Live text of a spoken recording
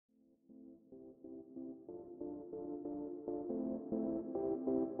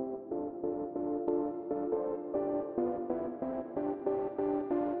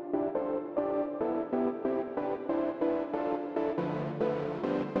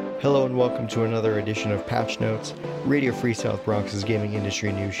Hello and welcome to another edition of Patch Notes, Radio Free South Bronx's gaming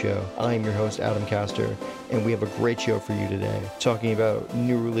industry news show. I am your host, Adam Castor, and we have a great show for you today, talking about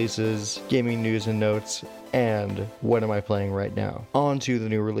new releases, gaming news and notes, and what am I playing right now. On to the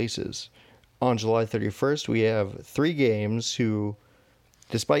new releases. On July 31st, we have 3 games who,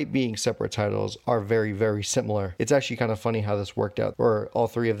 despite being separate titles, are very, very similar. It's actually kind of funny how this worked out, where all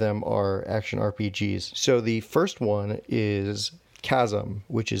 3 of them are action RPGs. So the first one is Chasm,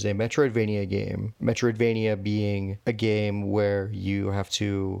 which is a Metroidvania game. Metroidvania being a game where you have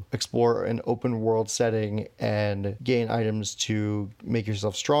to explore an open world setting and gain items to make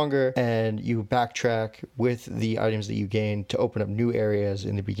yourself stronger, and you backtrack with the items that you gain to open up new areas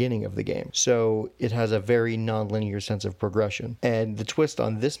in the beginning of the game. So it has a very non-linear sense of progression. And the twist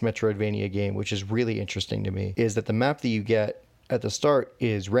on this Metroidvania game, which is really interesting to me, is that the map that you get at the start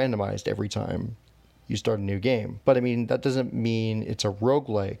is randomized every time you start a new game. But I mean, that doesn't mean it's a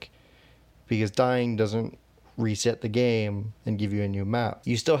roguelike, because dying doesn't reset the game and give you a new map.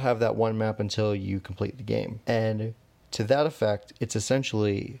 You still have that one map until you complete the game. And to that effect, it's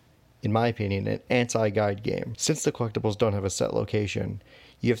essentially, in my opinion, an anti-guide game. Since the collectibles don't have a set location,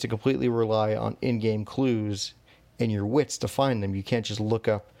 you have to completely rely on in-game clues and your wits to find them. You can't just look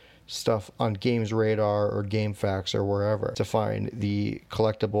up stuff on Games Radar or GameFAQs or wherever to find the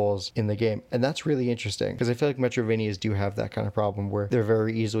collectibles in the game. And that's really interesting, because I feel like Metroidvanias do have that kind of problem where they're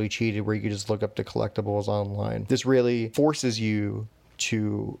very easily cheated, where you can just look up the collectibles online. This really forces you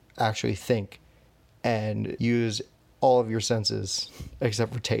to actually think and use all of your senses,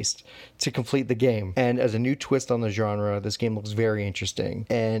 except for taste, to complete the game. And as a new twist on the genre, this game looks very interesting,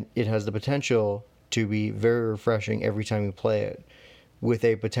 and it has the potential to be very refreshing every time you play it, with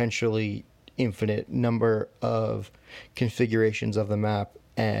a potentially infinite number of configurations of the map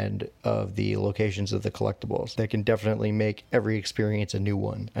and of the locations of the collectibles that can definitely make every experience a new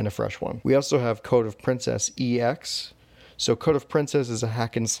one and a fresh one. We also have Code of Princess EX. So Code of Princess is a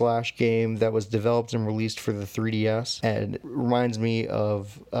hack and slash game that was developed and released for the 3DS, and it reminds me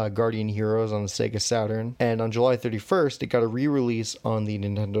of Guardian Heroes on the Sega Saturn. And on July 31st, it got a re-release on the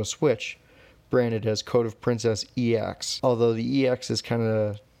Nintendo Switch, branded as Code of Princess EX, although the EX is kind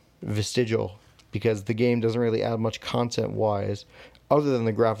of vestigial because the game doesn't really add much content-wise other than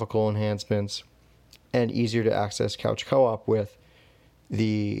the graphical enhancements and easier to access couch co-op with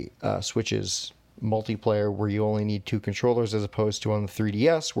the Switch's multiplayer, where you only need 2 controllers as opposed to on the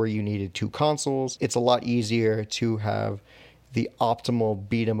 3DS where you needed 2 consoles. It's a lot easier to have the optimal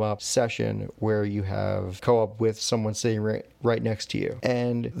beat 'em up session where you have co-op with someone sitting right next to you.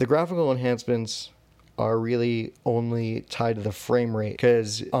 And the graphical enhancements are really only tied to the frame rate,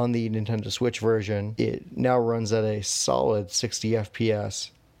 because on the Nintendo Switch version, it now runs at a solid 60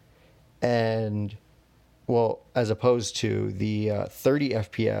 FPS, and well, as opposed to the 30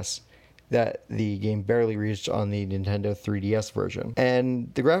 FPS that the game barely reached on the Nintendo 3DS version.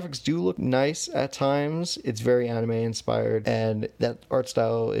 And the graphics do look nice at times. It's very anime inspired, and that art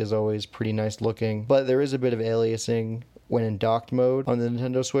style is always pretty nice looking, but there is a bit of aliasing when in docked mode on the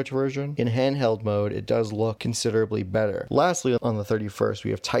Nintendo Switch version. In handheld mode, it does look considerably better. Lastly, on the 31st,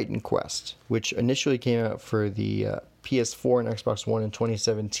 we have Titan Quest, which initially came out for the PS4 and Xbox One in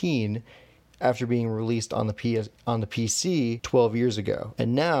 2017, after being released on the PC 12 years ago.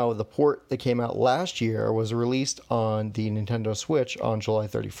 And now the port that came out last year was released on the Nintendo Switch on July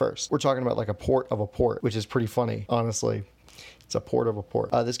 31st. We're talking about like a port of a port, which is pretty funny, honestly. It's a port of a port.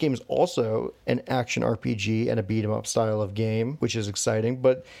 This game is also an action RPG and a beat-em-up style of game, which is exciting,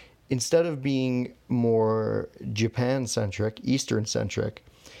 but instead of being more Japan-centric, Eastern-centric,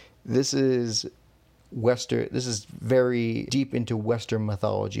 this is very deep into Western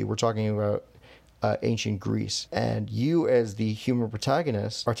mythology. We're talking about ancient Greece. And you, as the human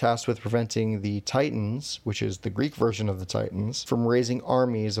protagonist, are tasked with preventing the Titans, which is the Greek version of the Titans, from raising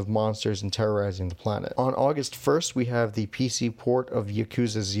armies of monsters and terrorizing the planet. On August 1st, we have the PC port of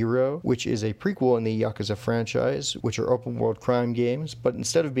Yakuza 0, which is a prequel in the Yakuza franchise, which are open-world crime games, but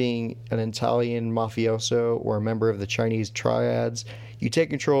instead of being an Italian mafioso or a member of the Chinese triads, you take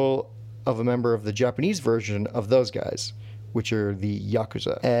control of a member of the Japanese version of those guys, which are the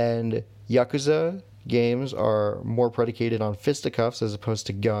Yakuza. And Yakuza games are more predicated on fisticuffs as opposed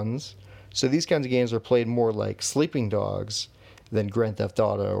to guns. So these kinds of games are played more like Sleeping Dogs than Grand Theft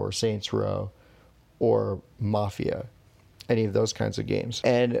Auto or Saints Row or Mafia, any of those kinds of games.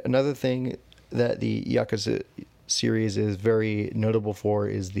 And another thing that the Yakuza series is very notable for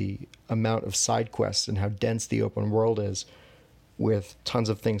is the amount of side quests and how dense the open world is, with tons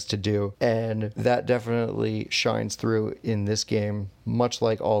of things to do, and that definitely shines through in this game, much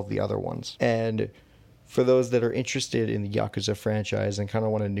like all of the other ones. And for those that are interested in the Yakuza franchise and kind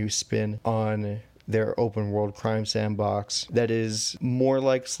of want a new spin on their open world crime sandbox that is more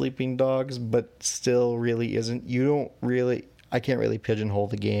like Sleeping Dogs, but still really isn't. I can't really pigeonhole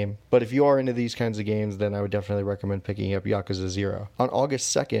the game. But if you are into these kinds of games, then I would definitely recommend picking up Yakuza 0. On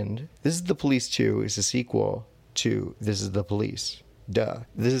August 2nd, This Is the Police 2 is a sequel to This Is the Police.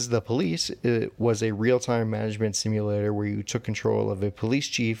 This Is the Police. It was a real-time management simulator where you took control of a police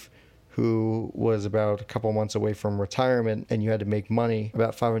chief who was about a couple months away from retirement, and you had to make money,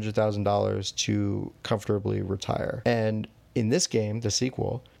 about $500,000, to comfortably retire. And in this game, the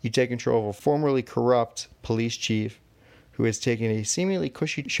sequel, you take control of a formerly corrupt police chief who has taken a seemingly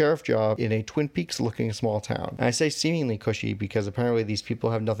cushy sheriff job in a Twin Peaks-looking small town. And I say seemingly cushy because apparently these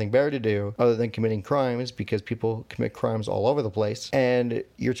people have nothing better to do other than committing crimes, because people commit crimes all over the place. And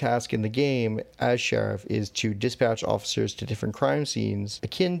your task in the game as sheriff is to dispatch officers to different crime scenes,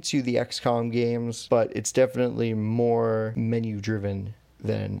 akin to the XCOM games, but it's definitely more menu-driven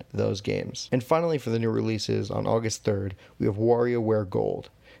than those games. And finally, for the new releases, on August 3rd, we have WarioWare Gold.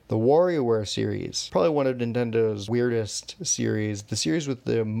 The WarioWare series, probably one of Nintendo's weirdest series, the series with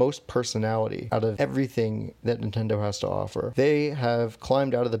the most personality out of everything that Nintendo has to offer. They have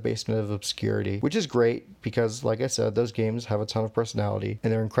climbed out of the basement of obscurity, which is great because, like I said, those games have a ton of personality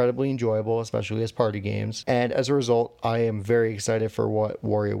and they're incredibly enjoyable, especially as party games. And as a result, I am very excited for what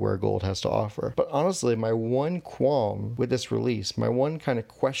WarioWare Gold has to offer. But honestly, my one qualm with this release, my one kind of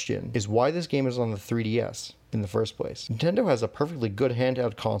question, is why this game is on the 3DS. In the first place. Nintendo has a perfectly good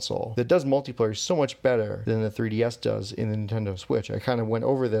handheld console that does multiplayer so much better than the 3DS does in the Nintendo Switch. I kind of went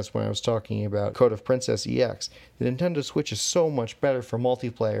over this when I was talking about Code of Princess EX. The Nintendo Switch is so much better for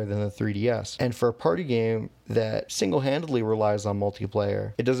multiplayer than the 3DS. And for a party game that single-handedly relies on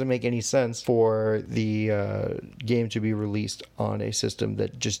multiplayer, it doesn't make any sense for the game to be released on a system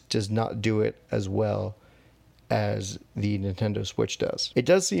that just does not do it as well as the Nintendo Switch does. It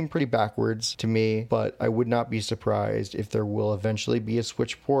does seem pretty backwards to me, but I would not be surprised if there will eventually be a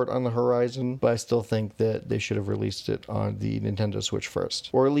Switch port on the horizon, but I still think that they should have released it on the Nintendo Switch first,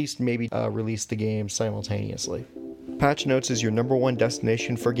 or at least maybe release the game simultaneously. Patch Notes is your #1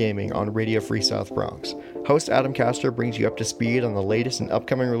 destination for gaming on Radio Free South Bronx. Host Adam Castor brings you up to speed on the latest and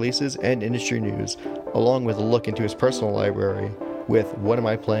upcoming releases and industry news, along with a look into his personal library with What Am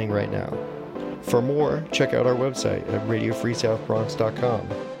I Playing Right Now? For more, check out our website at radiofreesouthbronx.com.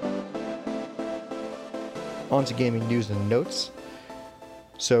 On to gaming news and notes.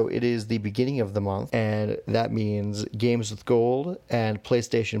 So it is the beginning of the month, and that means Games with Gold and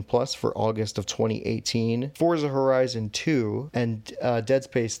PlayStation Plus for August of 2018. Forza Horizon 2 and Dead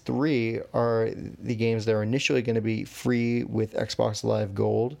Space 3 are the games that are initially going to be free with Xbox Live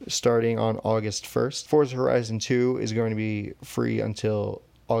Gold starting on August 1st. Forza Horizon 2 is going to be free until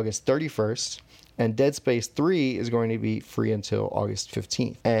August 31st. And Dead Space 3 is going to be free until August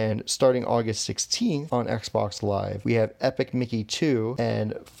 15th. And starting August 16th on Xbox Live, we have Epic Mickey 2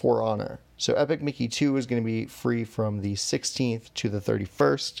 and For Honor. So Epic Mickey 2 is going to be free from the 16th to the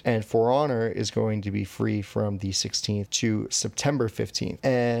 31st, and For Honor is going to be free from the 16th to September 15th.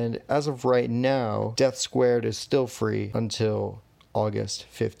 And as of right now, Death Squared is still free until August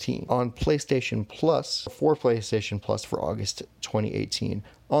 15th. On PlayStation Plus, for PlayStation Plus for August 2018,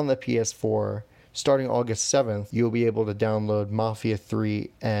 on the PS4, starting August 7th, you'll be able to download Mafia 3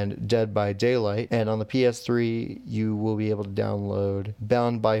 and Dead by Daylight. And on the PS3, you will be able to download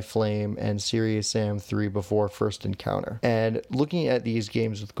Bound by Flame and Serious Sam 3 Before First Encounter. And looking at these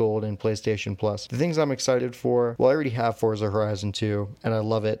games with Gold and PlayStation Plus, the things I'm excited for, well, I already have Forza Horizon 2, and I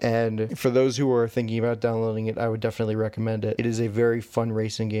love it. And for those who are thinking about downloading it, I would definitely recommend it. It is a very fun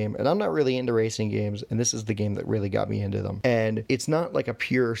racing game, and I'm not really into racing games, and this is the game that really got me into them. And it's not like a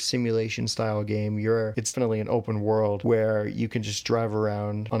pure simulation style game. It's definitely an open world where you can just drive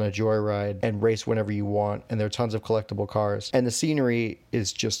around on a joyride and race whenever you want, and there are tons of collectible cars, and the scenery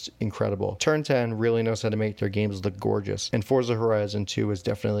is just incredible. Turn 10 really knows how to make their games look gorgeous, and Forza Horizon 2 is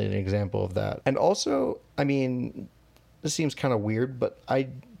definitely an example of that. And also, I mean, this seems kind of weird, but I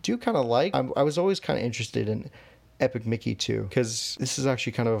do kind of like, I was always kind of interested in Epic Mickey 2, because this is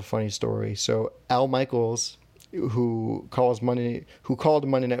actually kind of a funny story. So Al Michaels, who called Monday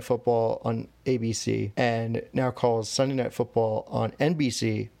Night Football on ABC and now calls Sunday Night Football on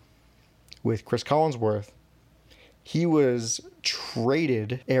NBC with Chris Collinsworth, he was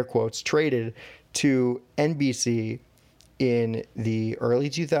traded, air quotes, traded to NBC in the early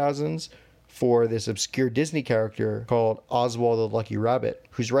 2000s for this obscure Disney character called Oswald the Lucky Rabbit,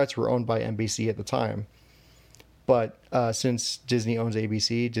 whose rights were owned by NBC at the time. But since Disney owns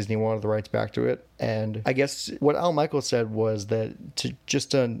ABC, Disney wanted the rights back to it. And I guess what Al Michaels said was that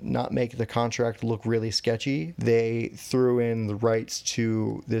to not make the contract look really sketchy, they threw in the rights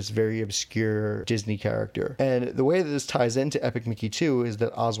to this very obscure Disney character. And the way that this ties into Epic Mickey 2 is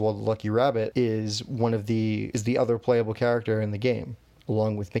that Oswald the Lucky Rabbit is the other playable character in the game,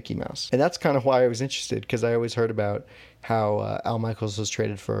 along with Mickey Mouse. And that's kind of why I was interested, because I always heard about how Al Michaels was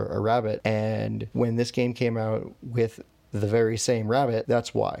traded for a rabbit. And when this game came out with the very same rabbit,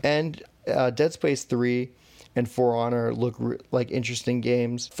 that's why. And Dead Space 3 and For Honor look like interesting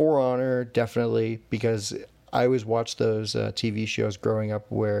games. For Honor, definitely, because I always watched those TV shows growing up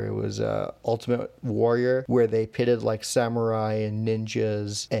where it was Ultimate Warrior, where they pitted like samurai and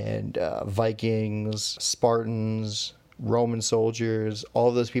ninjas and Vikings, Spartans, Roman soldiers,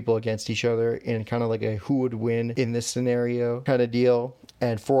 all those people against each other in kind of like a who would win in this scenario kind of deal.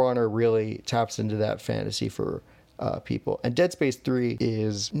 And For Honor really taps into that fantasy for people. And Dead Space 3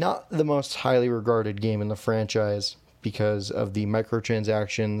 is not the most highly regarded game in the franchise because of the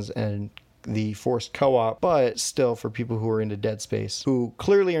microtransactions and the forced co-op, but still, for people who are into Dead Space, who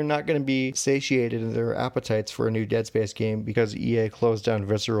clearly are not going to be satiated in their appetites for a new Dead Space game because EA closed down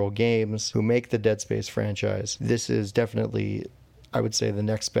Visceral Games, who make the Dead Space franchise, this is definitely, I would say, the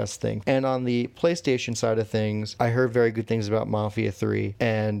next best thing. And on the PlayStation side of things, I heard very good things about Mafia 3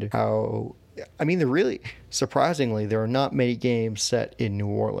 and how, I mean, surprisingly, there are not many games set in New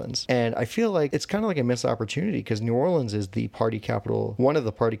Orleans. And I feel like it's kind of like a missed opportunity because New Orleans is the party capital, one of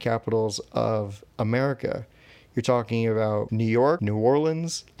the party capitals of America. You're talking about New York, New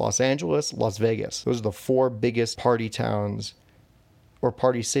Orleans, Los Angeles, Las Vegas. Those are the 4 biggest party towns or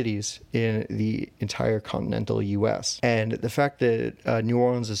party cities in the entire continental U.S. And the fact that New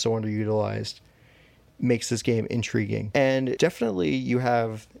Orleans is so underutilized makes this game intriguing. And definitely you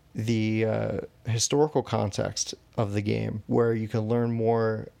have the historical context of the game where you can learn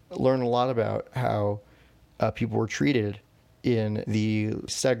a lot about how people were treated in the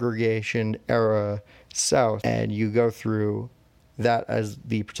segregation era South, and you go through that as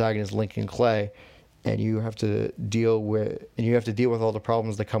the protagonist Lincoln Clay, and you have to deal with all the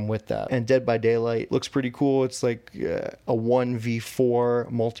problems that come with that. And Dead by Daylight looks pretty cool. It's like a 1v4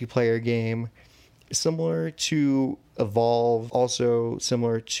 multiplayer game, similar to Evolve, also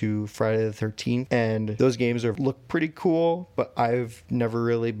similar to Friday the 13th, and those games look pretty cool, but I've never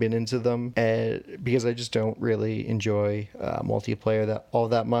really been into them because I just don't really enjoy multiplayer all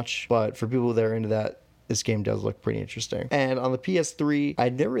that much. But for people that are into that, this game does look pretty interesting. And on the PS3,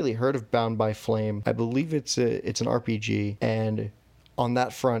 I'd never really heard of Bound by Flame. I believe it's an RPG, and on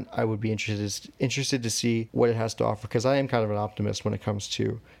that front, I would be interested to see what it has to offer, because I am kind of an optimist when it comes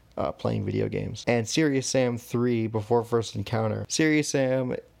to playing video games. And Serious Sam 3, Before First Encounter. Serious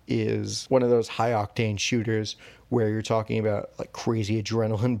Sam is one of those high-octane shooters where you're talking about like crazy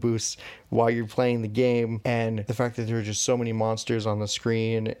adrenaline boosts while you're playing the game, and the fact that there are just so many monsters on the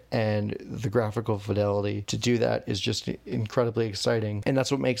screen and the graphical fidelity to do that is just incredibly exciting, and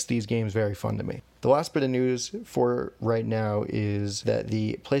that's what makes these games very fun to me. The last bit of news for right now is that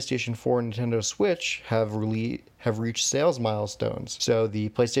the PlayStation 4 and Nintendo Switch have reached sales milestones. So the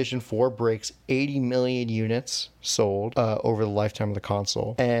PlayStation 4 breaks 80 million units sold over the lifetime of the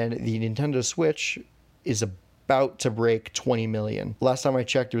console, and the Nintendo Switch is about to break 20 million. Last time I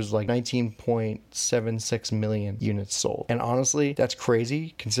checked, it was like 19.76 million units sold. And honestly, that's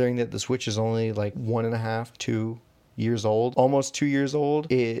crazy considering that the Switch is only like 1.5, 2 years old, almost 2 years old.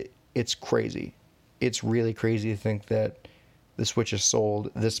 It's crazy. It's really crazy to think that the Switch is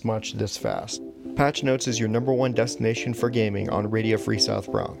sold this much, this fast. Patch Notes is your #1 destination for gaming on Radio Free South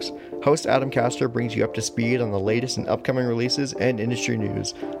Bronx. Host Adam Castor brings you up to speed on the latest and upcoming releases and industry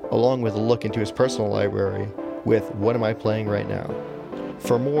news, along with a look into his personal library with What Am I Playing Right Now?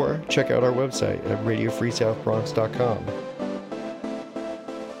 For more, check out our website at radiofreesouthbronx.com.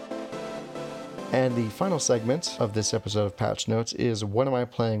 And the final segment of this episode of Patch Notes is What Am I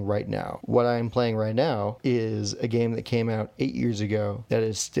Playing Right Now? What I am playing right now is a game that came out 8 years ago that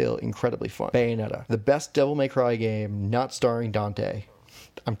is still incredibly fun. Bayonetta. The best Devil May Cry game not starring Dante.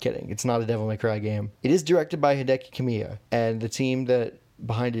 I'm kidding. It's not a Devil May Cry game. It is directed by Hideki Kamiya, and the team that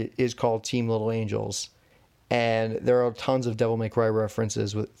behind it is called Team Little Angels. And there are tons of Devil May Cry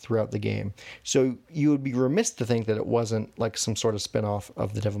references throughout the game. So you would be remiss to think that it wasn't like some sort of spin-off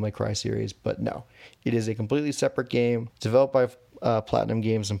of the Devil May Cry series, but no. It is a completely separate game, developed by Platinum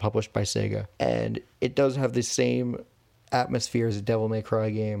Games and published by Sega. And it does have the same atmosphere as a Devil May Cry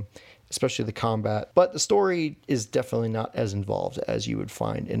game, especially the combat. But the story is definitely not as involved as you would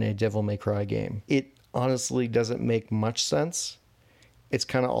find in a Devil May Cry game. It honestly doesn't make much sense. it's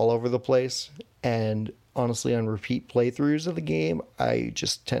kind of all over the place. And honestly, on repeat playthroughs of the game, I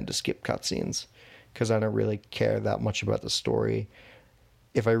just tend to skip cutscenes because I don't really care that much about the story.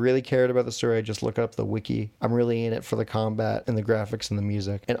 If I really cared about the story, I'd just look up the wiki. I'm really in it for the combat and the graphics and the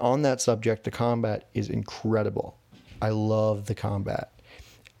music. And on that subject, the combat is incredible. I love the combat.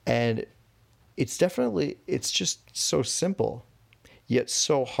 And it's just so simple, yet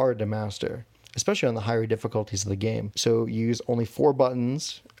so hard to master, especially on the higher difficulties of the game. So you use only 4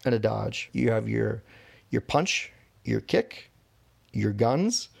 buttons and a dodge. You have your punch, your kick, your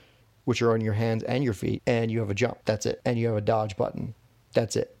guns, which are on your hands and your feet, and you have a jump. That's it. And you have a dodge button.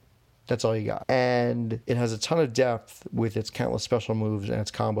 That's it. That's all you got. And it has a ton of depth with its countless special moves and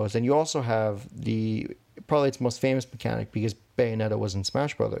its combos. And you also have probably its most famous mechanic, because Bayonetta was in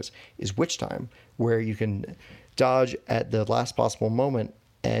Smash Brothers, is Witch Time, where you can dodge at the last possible moment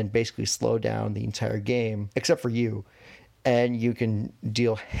and basically slow down the entire game, except for you. And you can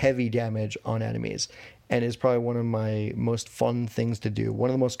deal heavy damage on enemies. And it's probably one of my most fun things to do, one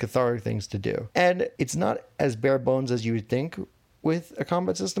of the most cathartic things to do. And it's not as bare bones as you would think with a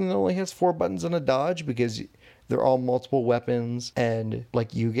combat system that only has 4 buttons and a dodge, because they're all multiple weapons. And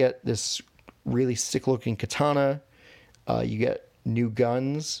like, you get this really sick looking katana, you get new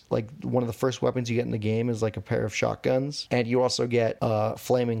guns. Like, one of the first weapons you get in the game is like a pair of shotguns, and you also get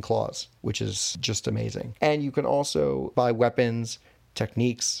flaming claws, which is just amazing. And you can also buy weapons,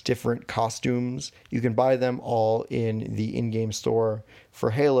 techniques, different costumes. You can buy them all in the in-game store for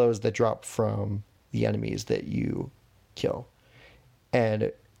halos that drop from the enemies that you kill.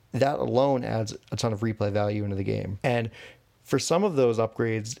 And that alone adds a ton of replay value into the game. And for some of those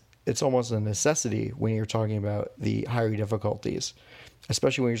upgrades, it's almost a necessity when you're talking about the higher difficulties,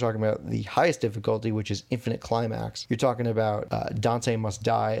 especially when you're talking about the highest difficulty, which is Infinite Climax. You're talking about Dante Must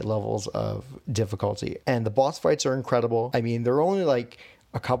Die levels of difficulty. And the boss fights are incredible. I mean, there are only like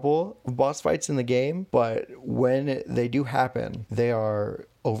a couple of boss fights in the game, but when they do happen, they are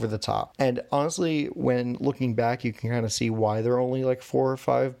over the top. And honestly, when looking back, you can kind of see why there are only like 4 or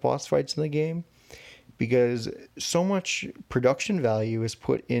 5 boss fights in the game, because so much production value is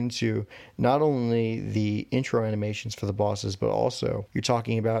put into not only the intro animations for the bosses, but also you're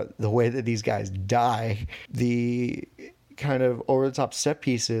talking about the way that these guys die, the kind of over-the-top set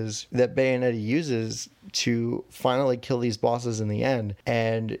pieces that Bayonetta uses to finally kill these bosses in the end.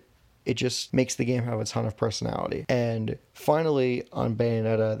 And it just makes the game have a ton of personality. And finally, on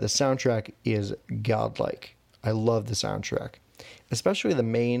Bayonetta, the soundtrack is godlike. I love the soundtrack, especially the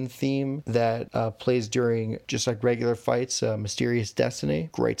main theme that plays during just like regular fights, Mysterious Destiny,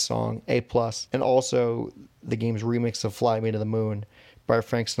 great song, A+. And also the game's remix of Fly Me to the Moon by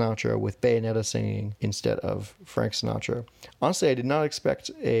Frank Sinatra, with Bayonetta singing instead of Frank Sinatra. Honestly, I did not expect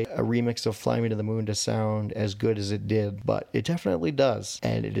a remix of Fly Me to the Moon to sound as good as it did, but it definitely does,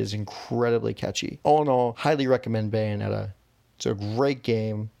 and it is incredibly catchy. All in all, highly recommend Bayonetta. It's a great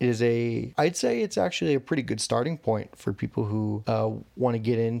game. I'd say it's actually a pretty good starting point for people who want to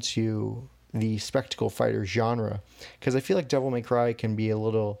get into the spectacle fighter genre, because I feel like Devil May Cry can be a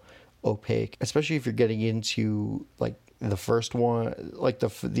little opaque, especially if you're getting into like the first one, like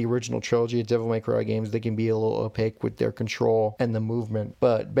the original trilogy of Devil May Cry games. They can be a little opaque with their control and the movement,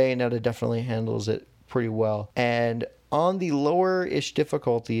 but Bayonetta definitely handles it pretty well. And on the lower-ish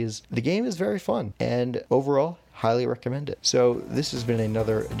difficulties, the game is very fun, and overall, highly recommend it. So this has been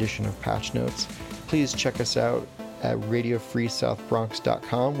another edition of Patch Notes. Please check us out at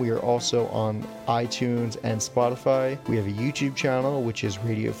RadioFreeSouthBronx.com. We are also on iTunes and Spotify. We have a YouTube channel, which is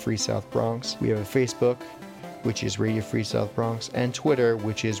Radio Free South Bronx. We have a Facebook, which is Radio Free South Bronx, and Twitter,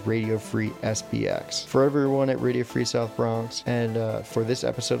 which is Radio Free SBX. For everyone at Radio Free South Bronx, and for this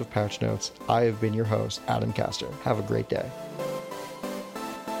episode of Patch Notes, I have been your host, Adam Castor. Have a great day.